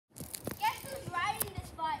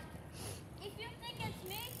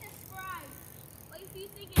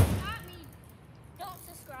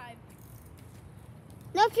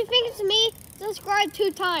if you think it's me, subscribe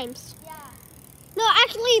 2 times. Yeah. No,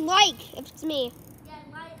 actually like if it's me. Yeah,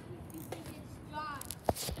 like if you think it's John.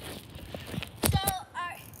 So,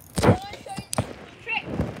 alright. I want to show you the trick.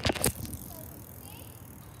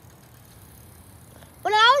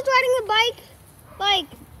 When I was riding the bike,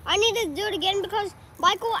 I needed to do it again because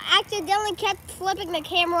Michael accidentally kept flipping the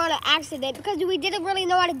camera on an accident because we didn't really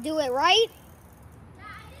know how to do it, right? Yeah,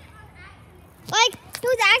 I did it on accident. Like, he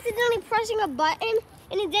was accidentally pressing a button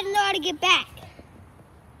and he didn't know how to get back.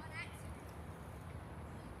 On accident.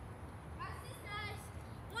 Watch this, guys.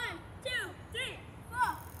 1, 2, 3, 4.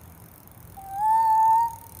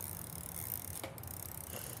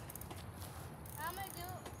 I'm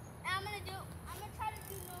gonna try to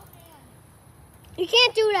do no hand. You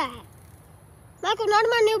can't do that. Michael, not on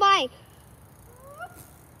my new bike.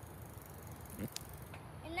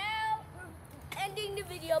 And now we're ending the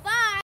video. Bye.